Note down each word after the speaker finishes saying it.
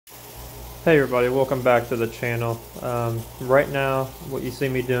Hey everybody, welcome back to the channel. Right now what you see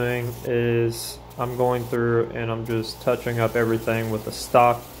me doing is I'm going through and I'm just touching up everything with the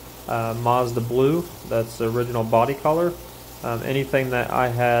stock Mazda blue. That's the original body color. Anything that I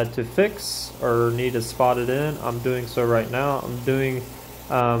had to fix or needed spotted in, I'm doing so right now. I'm doing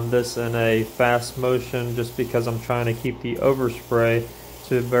this in a fast motion just because I'm trying to keep the overspray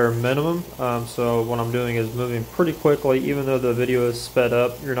to a bare minimum. So what I'm doing is moving pretty quickly. Even though the video is sped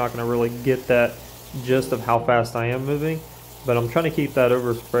up, you're not going to really get that gist of how fast I am moving, but I'm trying to keep that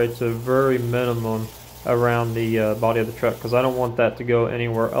overspray to a very minimum around the body of the truck because I don't want that to go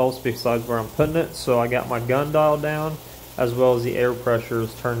anywhere else besides where I'm putting it. So I got my gun dialed down as well as the air pressure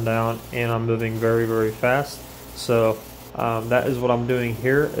is turned down, and I'm moving very fast. So that is what I'm doing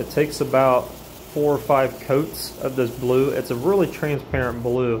here. It takes about 4 or 5 coats of this blue. It's a really transparent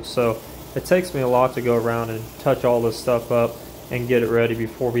blue, so it takes me a lot to go around and touch all this stuff up and get it ready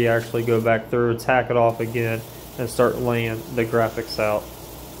before we actually go back through, tack it off again, and start laying the graphics out.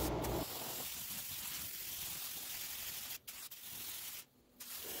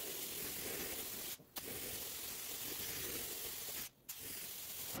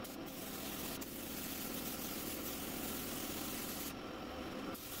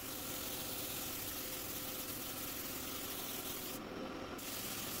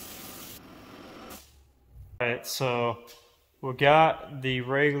 Alright, so we got the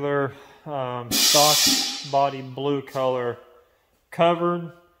regular stock body blue color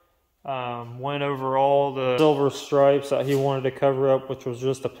covered. Went over all the silver stripes that he wanted to cover up, which was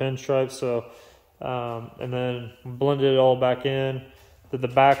just a pinstripe. So, and then blended it all back in. Did the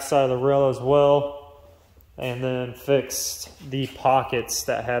back side of the rail as well, and then fixed the pockets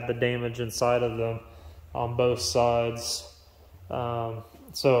that had the damage inside of them on both sides.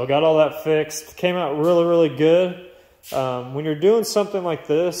 So I got all that fixed. Came out really good. When you're doing something like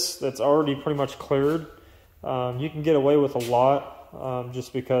this that's already pretty much cleared, you can get away with a lot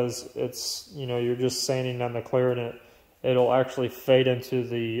just because it's, you know, you're just sanding down the clear, and it'll actually fade into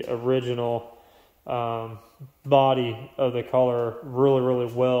the original body of the color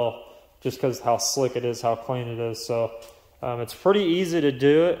really well, just because how slick it is, how clean it is. So it's pretty easy to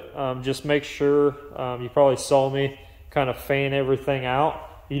do it. Just make sure, you probably saw me kind of fan everything out.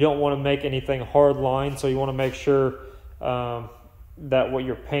 You don't want to make anything hard line, so you want to make sure that what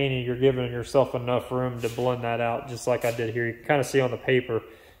you're painting, you're giving yourself enough room to blend that out, just like I did here. You can kind of see on the paper,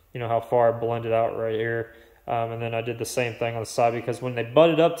 you know, how far I blended out right here. And then I did the same thing on the side, because when they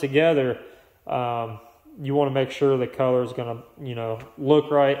butted up together, you want to make sure the color is going to, you know,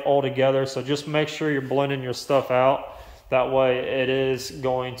 look right all together. So just make sure you're blending your stuff out. That way it is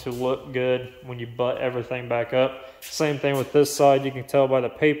going to look good when you butt everything back up. Same thing with this side. You can tell by the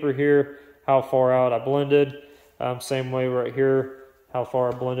paper here how far out I blended. Same way right here, how far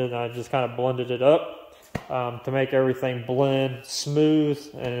I blended. And I just kind of blended it up to make everything blend smooth.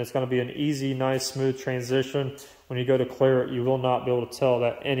 And it's going to be an easy, nice, smooth transition. When you go to clear it, you will not be able to tell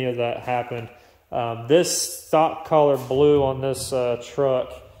that any of that happened. This stock color blue on this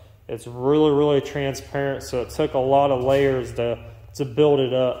truck, it's really transparent, so it took a lot of layers to build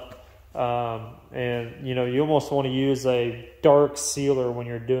it up. And you know, you almost want to use a dark sealer when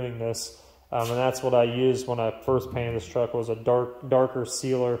you're doing this. And that's what I used when I first painted this truck, was a darker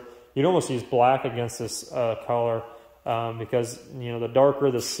sealer. You'd almost use black against this color, because, you know, the darker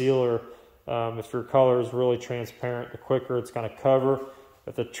the sealer, if your color is really transparent, the quicker it's going to cover.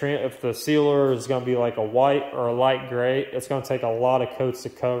 If the sealer is going to be like a white or a light gray, it's going to take a lot of coats to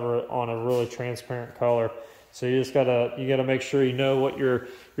cover it on a really transparent color. So you just gotta make sure you know what you're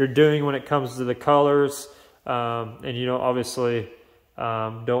doing when it comes to the colors, and you don't obviously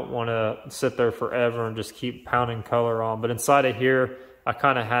don't want to sit there forever and just keep pounding color on. But inside of here, I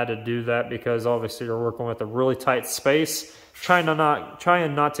kind of had to do that because obviously you're working with a really tight space, trying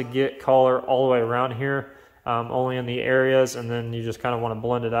not to get color all the way around here. Only in the areas, and then you just kind of want to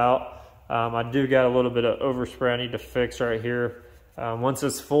blend it out. I do got a little bit of overspray I need to fix right here. Once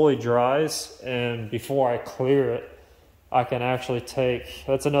it's fully dries and before I clear it, I can actually take,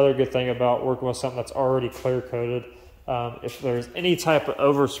 that's another good thing about working with something that's already clear coated. If there's any type of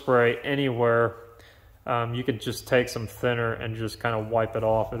overspray anywhere, you could just take some thinner and just kind of wipe it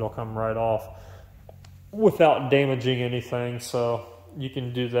off. It'll come right off without damaging anything. So you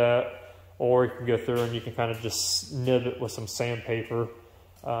can do that. Or you can go through and you can kind of just nib it with some sandpaper.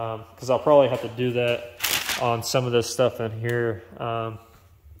 Because I'll probably have to do that on some of this stuff in here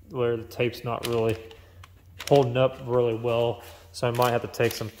where the tape's not really holding up really well. So I might have to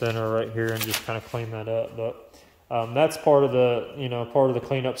take some thinner right here and just kind of clean that up. But that's part of the, you know, part of the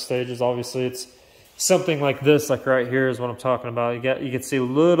cleanup stages. Obviously, it's something like this, like right here is what I'm talking about. You can see a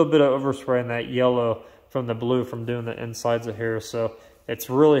little bit of overspray in that yellow from the blue from doing the insides of here. So it's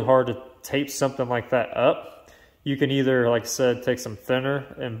really hard to tape something like that up. You can either, like I said, take some thinner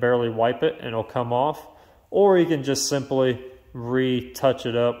and barely wipe it and it'll come off, or you can just simply retouch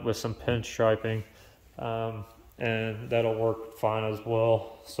it up with some pinstriping, and that'll work fine as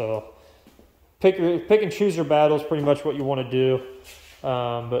well. So pick and choose your battles, pretty much what you want to do.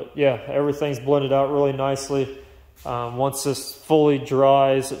 But yeah, everything's blended out really nicely. Once this fully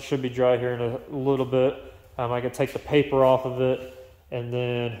dries, it should be dry here in a little bit, I can take the paper off of it, and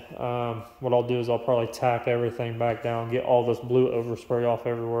then what I'll do is I'll probably tack everything back down, get all this blue overspray off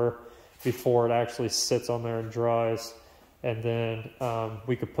everywhere before it actually sits on there and dries. And then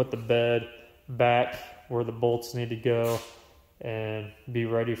we could put the bed back where the bolts need to go and be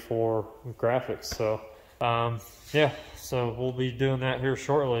ready for graphics. So yeah, so we'll be doing that here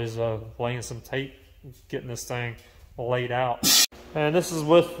shortly, is laying some tape, getting this thing laid out. And this is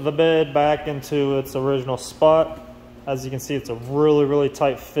with the bed back into its original spot. As you can see, it's a really, really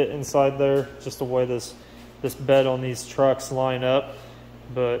tight fit inside there, just the way this bed on these trucks line up.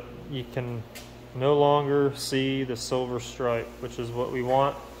 But you can no longer see the silver stripe, which is what we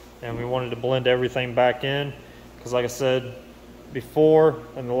want. And we wanted to blend everything back in, because like I said before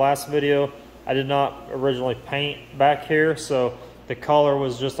in the last video, I did not originally paint back here, so the color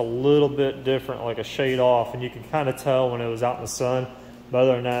was just a little bit different, like a shade off, and you can kind of tell when it was out in the sun. But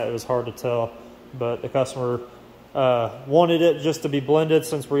other than that, it was hard to tell. But the customer wanted it just to be blended,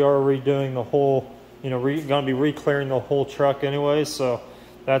 since we are redoing the whole, going to be re-clearing the whole truck anyway, so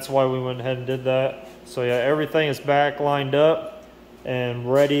that's why we went ahead and did that. So yeah, everything is back lined up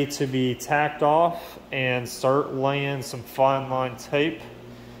and ready to be tacked off and start laying some fine line tape.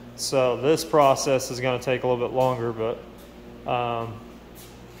 So this process is going to take a little bit longer, but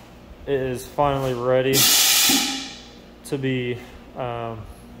it is finally ready to be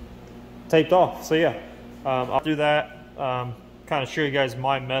taped off. So yeah, I'll do that, kind of show you guys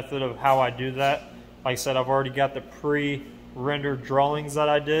my method of how I do that. Like I said, I've already got the pre-rendered drawings that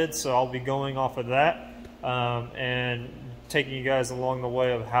I did, so I'll be going off of that and taking you guys along the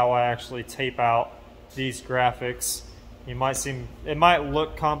way of how I actually tape out these graphics. It might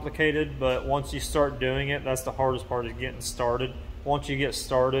look complicated, but once you start doing it, that's the hardest part, is getting started. Once you get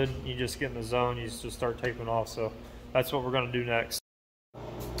started, you just get in the zone, you just start taping off. So that's what we're going to do next.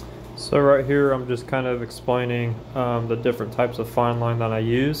 So right here, I'm just kind of explaining the different types of fine line that I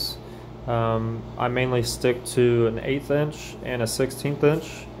use. I mainly stick to an 1/8 inch and a 1/16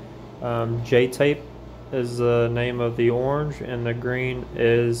 inch. J tape is the name of the orange, and the green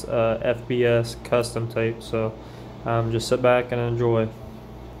is FBS custom tape. So just sit back and enjoy.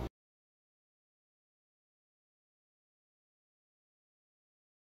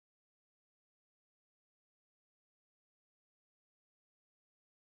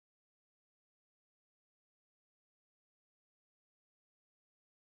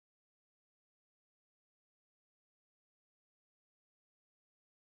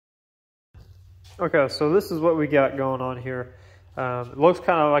 Okay, so this is what we got going on here. It looks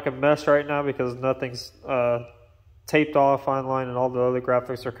kind of like a mess right now because nothing's taped off fine line, and all the other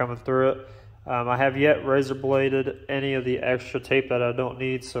graphics are coming through it. I have yet razor bladed any of the extra tape that I don't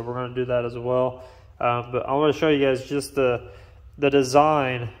need, so we're going to do that as well. But I want to show you guys just the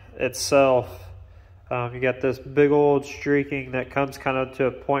design itself. You got this big old streaking that comes kind of to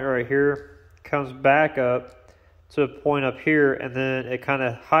a point right here, comes back up to a point up here, and then it kind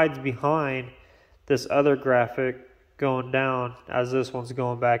of hides behind this other graphic going down as this one's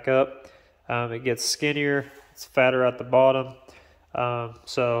going back up. It gets skinnier, it's fatter at the bottom.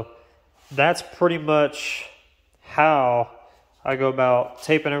 So that's pretty much how I go about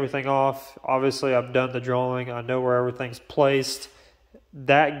taping everything off. Obviously, I've done the drawing, I know where everything's placed.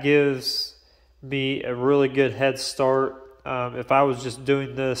 That gives me a really good head start. If I was just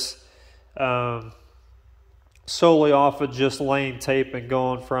doing this solely off of just laying tape and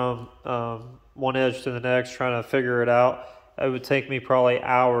going from one edge to the next, trying to figure it out, it would take me probably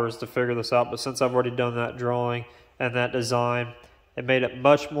hours to figure this out. But since I've already done that drawing and that design, it made it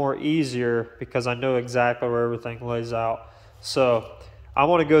much more easier because I know exactly where everything lays out. So I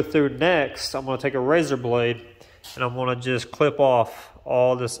want to go through next. I'm going to take a razor blade and I'm going to just clip off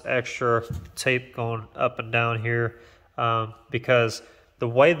all this extra tape going up and down here, because the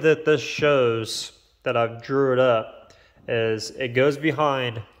way that this shows that I've drew it up is it goes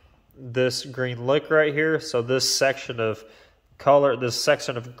behind this green lick right here. So this section of color, this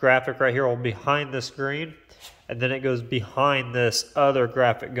section of graphic right here will be behind this green, and then it goes behind this other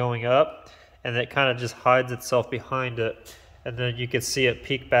graphic going up, and it kind of just hides itself behind it. and then you can see it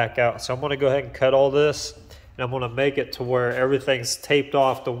peek back out. So I'm going to go ahead and cut all this, and I'm going to make it to where everything's taped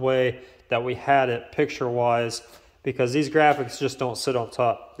off the way that we had it picture-wise, because these graphics just don't sit on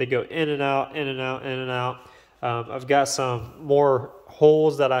top. They go in and out, in and out, in and out. I've got some more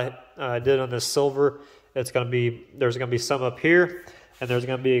holes that I did on this silver. There's going to be some up here, and there's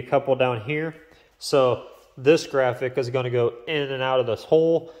going to be a couple down here. So this graphic is going to go in and out of this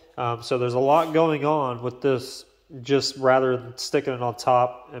hole. So there's a lot going on with this, just rather than sticking it on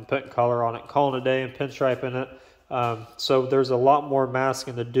top and putting color on it, calling it a day and pinstriping it. So there's a lot more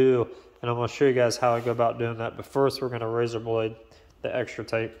masking to do, and I'm going to show you guys how I go about doing that. But first, we're going to razor blade the extra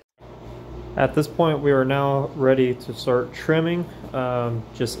tape. At this point, we are now ready to start trimming.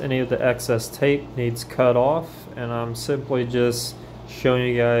 Just any of the excess tape needs cut off, and I'm simply just showing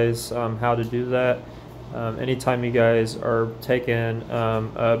you guys how to do that. Anytime you guys are taking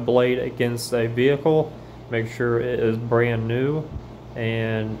a blade against a vehicle, make sure it is brand new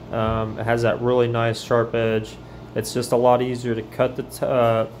and it has that really nice sharp edge. It's just a lot easier to cut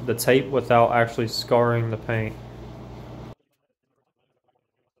the tape without actually scarring the paint.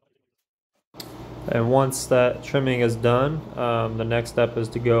 And once that trimming is done, the next step is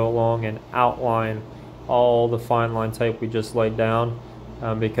to go along and outline all the fine line tape we just laid down,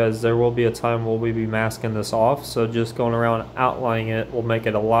 because there will be a time where we'll be masking this off. So just going around outlining it will make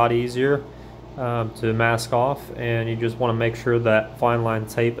it a lot easier to mask off, and you just want to make sure that fine line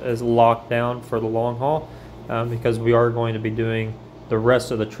tape is locked down for the long haul, because we are going to be doing the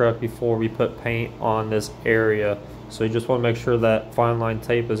rest of the truck before we put paint on this area. So you just want to make sure that fine line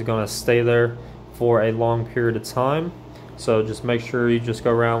tape is going to stay there for a long period of time. So just make sure you just go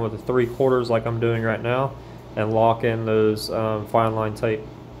around with the 3/4 like I'm doing right now and lock in those fine line tape.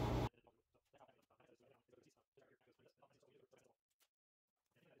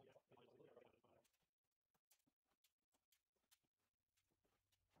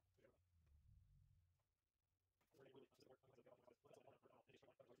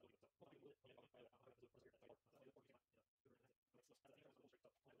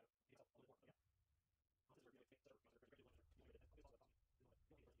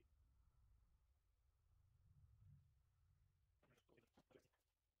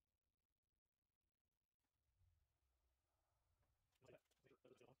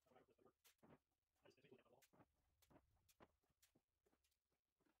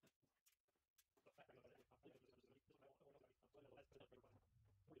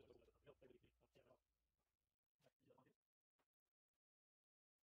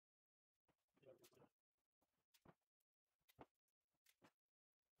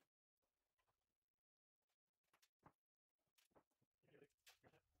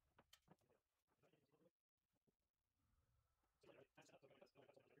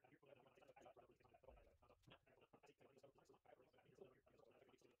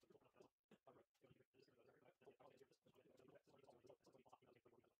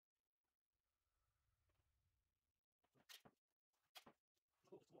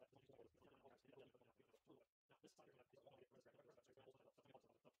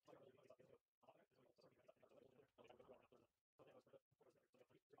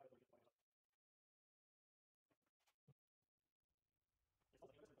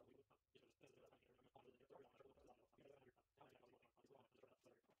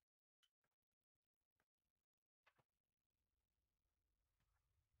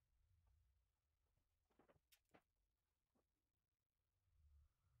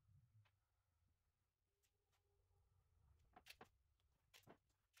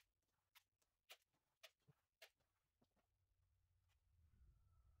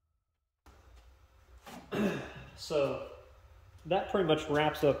 So that pretty much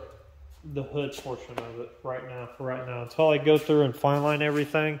wraps up the hood portion of it right now. Until I go through and fine line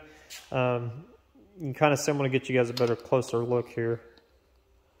everything, you can kind of see. I'm going to get you guys a better, closer look here.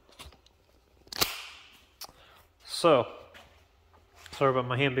 So, sorry about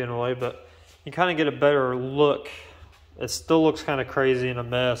my hand being in the way, but you kind of get a better look. It still looks kind of crazy and a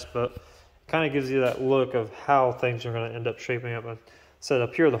mess, but it kind of gives you that look of how things are going to end up shaping up. And so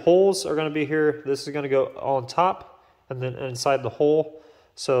up here, the holes are going to be here. This is going to go on top and then inside the hole.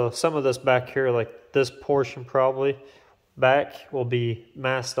 So some of this back here, like this portion probably back, will be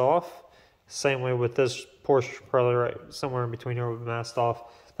masked off. Same way with this portion, probably right somewhere in between here will be masked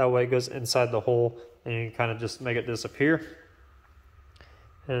off. That way it goes inside the hole and you can kind of just make it disappear.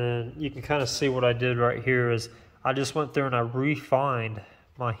 And you can kind of see what I did right here is I just went through and I refined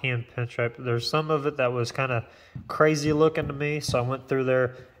my hand pinstripe. There's some of it that was kind of crazy looking to me, so I went through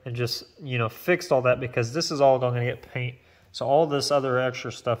there and just, you know, fixed all that, because this is all going to get paint. So all this other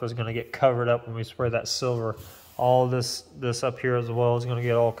extra stuff is going to get covered up when we spray that silver all this up here as well is going to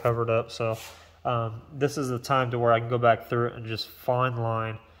get all covered up. So this is the time to where I can go back through it and just fine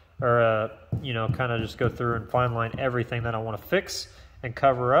line, or you know, kind of just go through and fine line everything that I want to fix and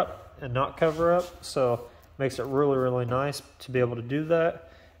cover up and not cover up. So makes it really, really nice to be able to do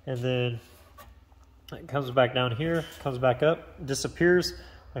that. And then it comes back down here, comes back up, disappears.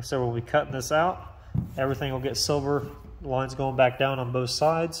 Like I said, we'll be cutting this out. Everything will get silver lines going back down on both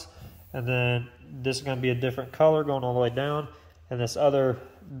sides. And then this is going to be a different color going all the way down. And this other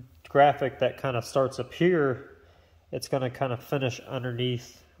graphic that kind of starts up here, it's going to kind of finish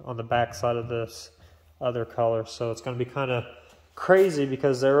underneath on the back side of this other color. So it's going to be kind of crazy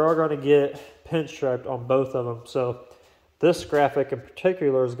because they're all going to get pinstriped on both of them. So this graphic in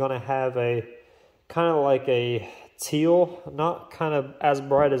particular is going to have a kind of like a teal, not kind of as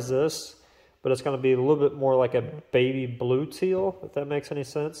bright as this, but it's going to be a little bit more like a baby blue teal, if that makes any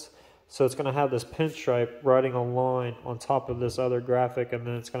sense. So it's going to have this pinstripe riding a line on top of this other graphic, and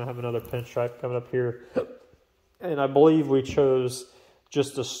then it's going to have another pinstripe coming up here. And I believe we chose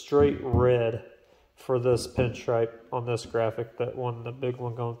just a straight red for this pinstripe on this graphic, that one, the big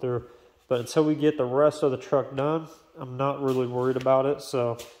one going through. But until we get the rest of the truck done, I'm not really worried about it.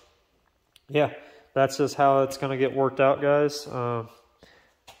 So yeah, that's just how it's going to get worked out, guys.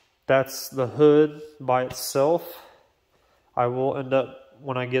 That's the hood by itself. I will end up,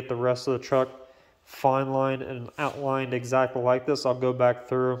 when I get the rest of the truck fine lined and outlined exactly like this, I'll go back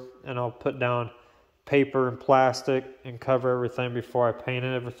through and I'll put down paper and plastic and cover everything before I paint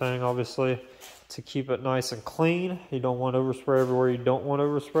everything, obviously, to keep it nice and clean. You don't want overspray everywhere you don't want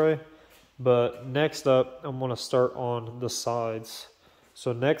overspray. But next up, I'm going to start on the sides.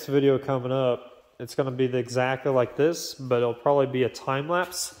 So next video coming up, it's going to be exactly like this, but it'll probably be a time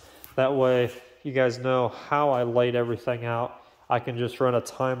lapse. That way you guys know how I laid everything out. I can just run a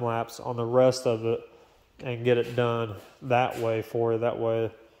time lapse on the rest of it and get it done that way for you. That way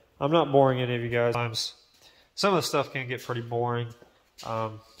I'm not boring any of you guys. Sometimes some of the stuff can get pretty boring,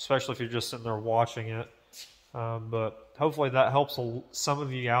 especially if you're just sitting there watching it. But hopefully that helps some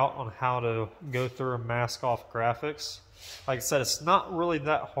of you out on how to go through and mask off graphics. Like I said, it's not really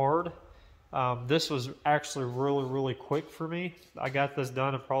that hard. This was actually really, really quick for me. I got this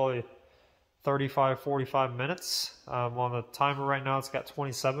done in probably 35-45 minutes. On the timer right now, it's got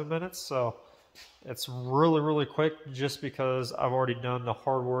 27 minutes. So it's really, really quick just because I've already done the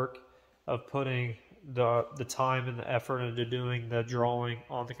hard work of putting the time and the effort into doing the drawing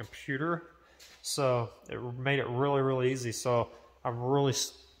on the computer. So it made it really, really easy. So I'm really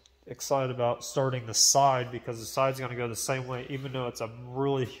excited about starting the side, because the side's going to go the same way, even though it's a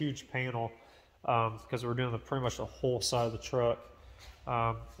really huge panel, because we're doing pretty much the whole side of the truck.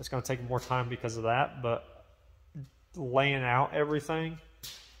 It's going to take more time because of that, but laying out everything,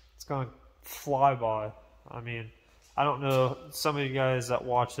 it's going to fly by. I mean, I don't know, some of you guys that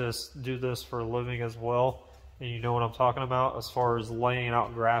watch this do this for a living as well, and you know what I'm talking about as far as laying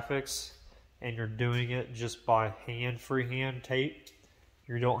out graphics, and you're doing it just by freehand tape.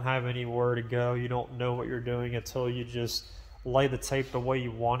 You don't have anywhere to go. You don't know what you're doing until you just lay the tape the way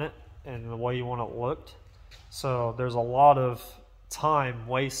you want it and the way you want it looked. So there's a lot of time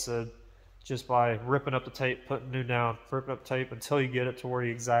wasted just by ripping up the tape, putting new down, ripping up tape until you get it to where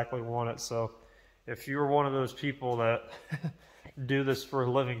you exactly want it. So if you're one of those people that do this for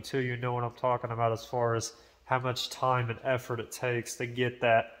a living too, you know what I'm talking about as far as how much time and effort it takes to get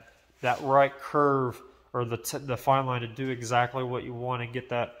that right curve or the fine line to do exactly what you want and get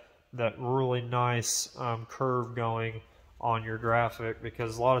that really nice curve going on your graphic.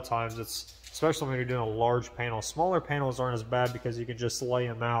 Because a lot of times it's, especially when you're doing a large panel, smaller panels aren't as bad because you can just lay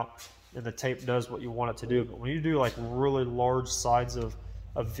them out and the tape does what you want it to do. But when you do like really large sides of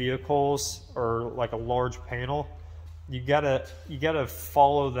vehicles or like a large panel, you gotta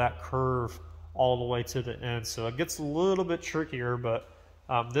follow that curve all the way to the end. So it gets a little bit trickier, but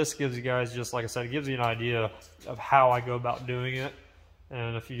this gives you guys, just like I said, it gives you an idea of how I go about doing it.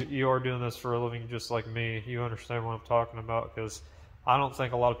 And if you are doing this for a living just like me, you understand what I'm talking about, because I don't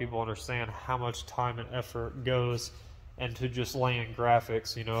think a lot of people understand how much time and effort goes into just laying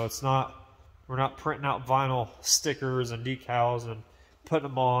graphics. You know, we're not printing out vinyl stickers and decals and putting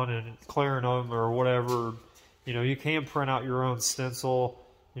them on and clearing them or whatever. You know, you can print out your own stencil.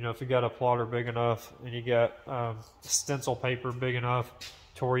 You know, if you got a plotter big enough and you got stencil paper big enough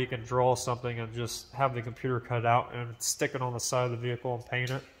to where you can draw something and just have the computer cut out and stick it on the side of the vehicle and paint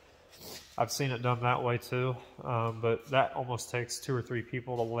it. I've seen it done that way too, but that almost takes 2 or 3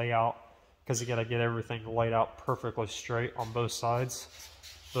 people to lay out, because you got to get everything laid out perfectly straight on both sides.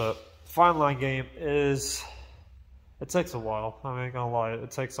 The fine line game it takes a while. I ain't gonna lie,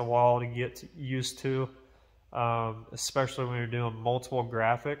 it takes a while to get used to. especially when you're doing multiple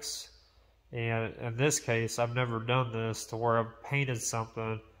graphics. And in this case, I've never done this to where I've painted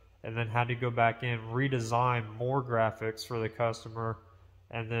something and then had to go back in, redesign more graphics for the customer,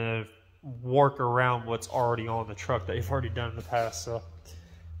 and then work around what's already on the truck that you've already done in the past. So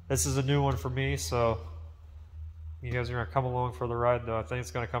this is a new one for me, so you guys are going to come along for the ride, though. I think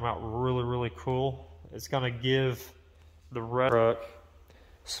it's going to come out really, really cool. It's going to give the truck,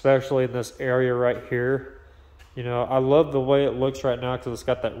 especially in this area right here. You know, I love the way it looks right now because it's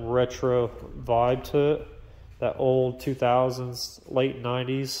got that retro vibe to it, that old 2000s, late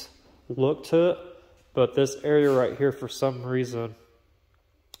 90s look to it. But this area right here, for some reason,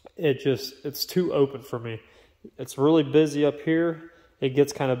 it's too open for me. It's really busy up here. It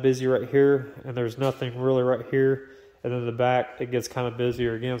gets kind of busy right here, and there's nothing really right here. And then the back, it gets kind of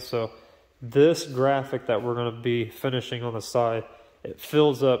busier again. So this graphic that we're going to be finishing on the side, it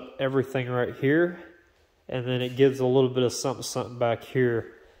fills up everything right here. And then it gives a little bit of something back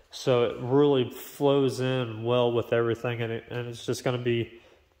here. So it really flows in well with everything. And it's just going to be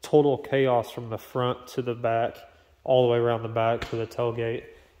total chaos from the front to the back, all the way around the back to the tailgate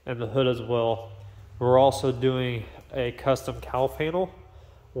and the hood as well. We're also doing a custom cowl panel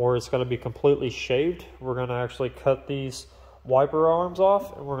where it's going to be completely shaved. We're going to actually cut these wiper arms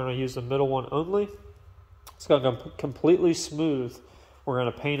off, and we're going to use the middle one only. It's going to come completely smooth. We're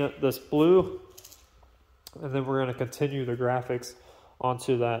going to paint it this blue, and then we're going to continue the graphics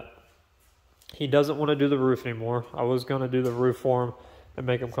onto that. He doesn't want to do the roof anymore. I was going to do the roof for him and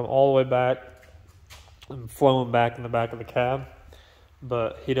make him come all the way back and flow him back in the back of the cab.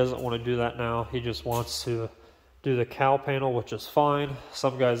 But he doesn't want to do that now. He just wants to do the cowl panel, which is fine.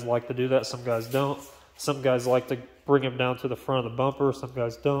 Some guys like to do that. Some guys don't. Some guys like to bring him down to the front of the bumper. Some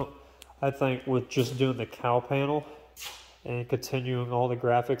guys don't. I think with just doing the cowl panel and continuing all the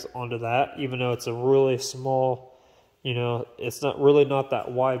graphics onto that, even though it's a really small, you know, it's not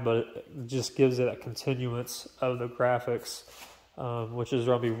that wide, but it just gives it that continuance of the graphics, which is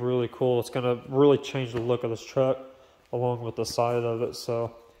going to be really cool. It's going to really change the look of this truck along with the side of it.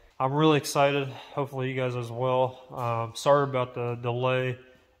 So I'm really excited. Hopefully you guys as well. Sorry about the delay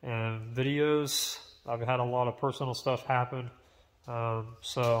in videos. I've had a lot of personal stuff happen.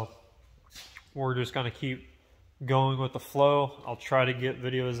 So we're just going to keep going with the flow. I'll try to get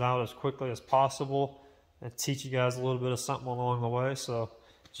videos out as quickly as possible and teach you guys a little bit of something along the way. So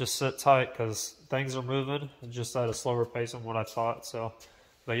just sit tight because things are moving just at a slower pace than what I thought. So,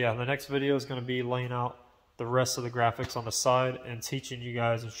 but yeah, the next video is going to be laying out the rest of the graphics on the side and teaching you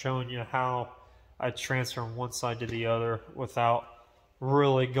guys and showing you how I transfer from one side to the other without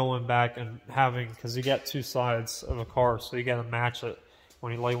really going back and having, because you got two sides of a car, so you got to match it.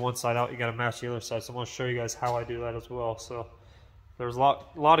 When you lay one side out, you got to match the other side. So I'm going to show you guys how I do that as well. So there's a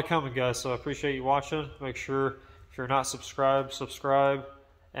lot of coming, guys. So I appreciate you watching. Make sure if you're not subscribed, subscribe,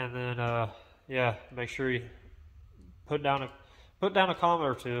 and then yeah, make sure you put down a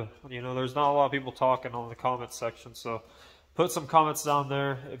comment or two. You know, there's not a lot of people talking on the comment section, so put some comments down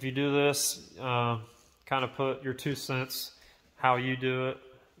there. If you do this, kind of put your 2 cents, how you do it,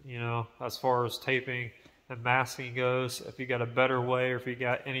 you know, as far as taping and masking goes. If you got a better way or if you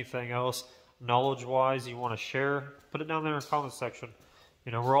got anything else knowledge-wise you want to share, put it down there in the comment section.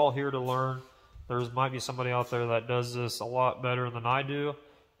 You know, we're all here to learn. There might be somebody out there that does this a lot better than I do.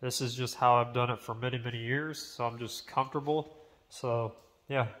 This is just how I've done it for many, many years, so I'm just comfortable. So,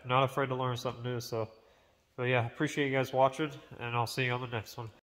 yeah, not afraid to learn something new. So, but yeah, appreciate you guys watching, and I'll see you on the next one.